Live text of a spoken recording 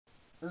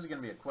This is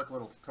going to be a quick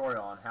little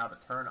tutorial on how to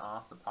turn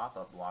off the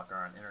pop-up blocker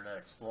on Internet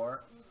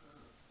Explorer.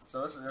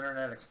 So this is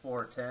Internet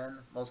Explorer 10.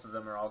 Most of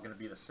them are all going to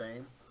be the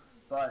same.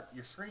 But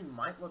your screen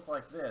might look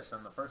like this,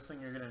 and the first thing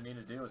you're going to need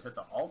to do is hit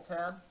the Alt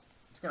tab.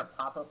 It's going to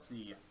pop up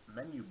the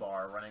menu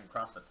bar running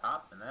across the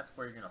top, and that's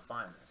where you're going to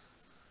find this.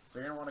 So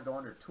you're going to want to go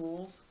under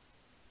Tools,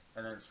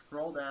 and then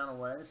scroll down a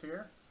ways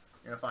here.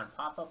 You're going to find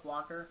Pop-up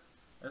Blocker.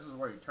 This is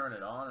where you turn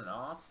it on and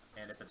off,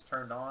 and if it's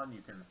turned on,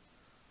 you can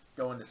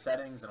go into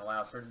settings and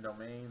allow certain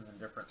domains and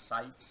different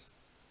sites,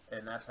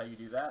 and that's how you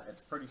do that.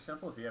 It's pretty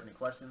simple. If you have any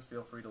questions,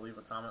 feel free to leave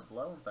a comment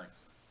below, and thanks.